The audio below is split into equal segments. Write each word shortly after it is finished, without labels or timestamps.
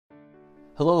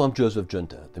Hello, I'm Joseph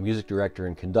Giunta, the music director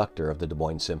and conductor of the Des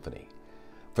Moines Symphony.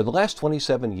 For the last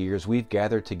 27 years, we've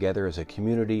gathered together as a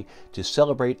community to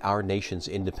celebrate our nation's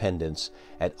independence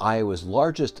at Iowa's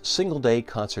largest single-day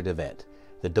concert event,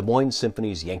 the Des Moines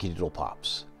Symphony's Yankee Doodle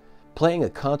Pops. Playing a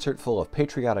concert full of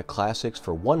patriotic classics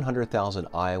for 100,000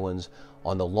 Iowans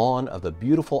on the lawn of the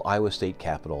beautiful Iowa State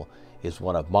Capitol is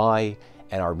one of my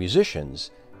and our musicians'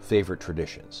 favorite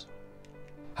traditions.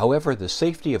 However, the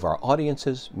safety of our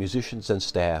audiences, musicians, and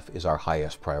staff is our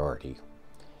highest priority.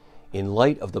 In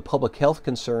light of the public health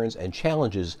concerns and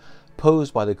challenges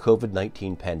posed by the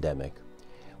COVID-19 pandemic,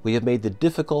 we have made the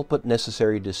difficult but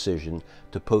necessary decision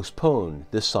to postpone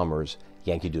this summer's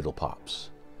Yankee Doodle Pops.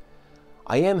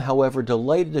 I am, however,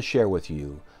 delighted to share with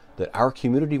you that our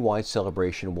community-wide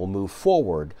celebration will move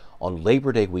forward on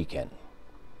Labor Day weekend.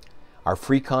 Our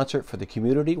free concert for the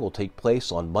community will take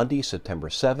place on Monday, September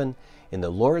 7 in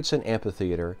the Lauritsen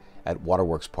Amphitheater at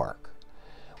Waterworks Park.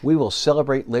 We will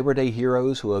celebrate Labor Day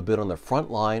heroes who have been on the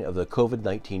front line of the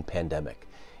COVID-19 pandemic,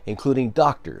 including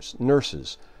doctors,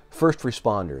 nurses, first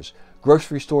responders,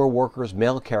 grocery store workers,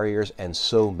 mail carriers, and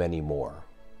so many more.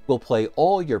 We'll play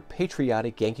all your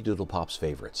patriotic Yankee Doodle Pops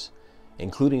favorites,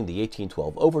 including the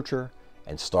 1812 Overture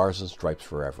and Stars and Stripes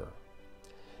Forever.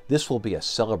 This will be a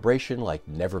celebration like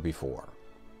never before.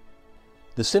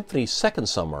 The Symphony's second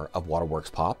summer of Waterworks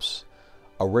Pops,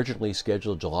 originally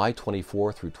scheduled July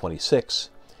 24 through 26,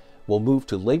 will move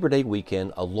to Labor Day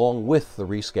weekend along with the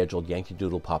rescheduled Yankee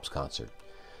Doodle Pops concert,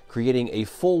 creating a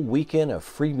full weekend of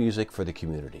free music for the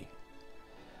community.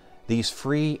 These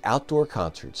free outdoor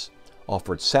concerts,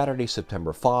 offered Saturday,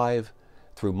 September 5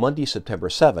 through Monday, September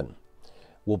 7,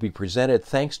 will be presented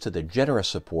thanks to the generous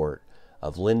support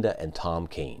of Linda and Tom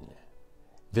Kane.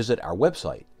 Visit our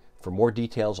website for more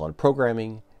details on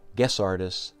programming, guest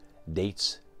artists,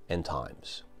 dates, and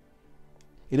times.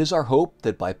 It is our hope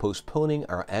that by postponing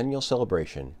our annual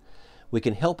celebration, we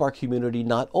can help our community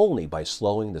not only by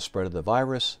slowing the spread of the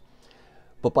virus,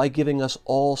 but by giving us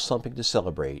all something to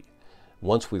celebrate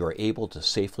once we are able to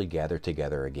safely gather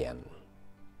together again.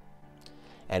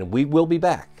 And we will be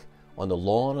back on the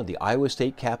lawn of the Iowa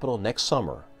State Capitol next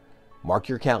summer. Mark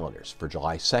your calendars for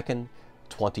July 2nd,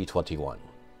 2021.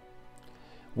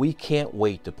 We can't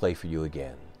wait to play for you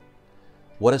again.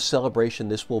 What a celebration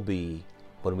this will be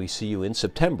when we see you in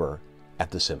September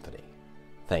at the Symphony.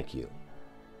 Thank you.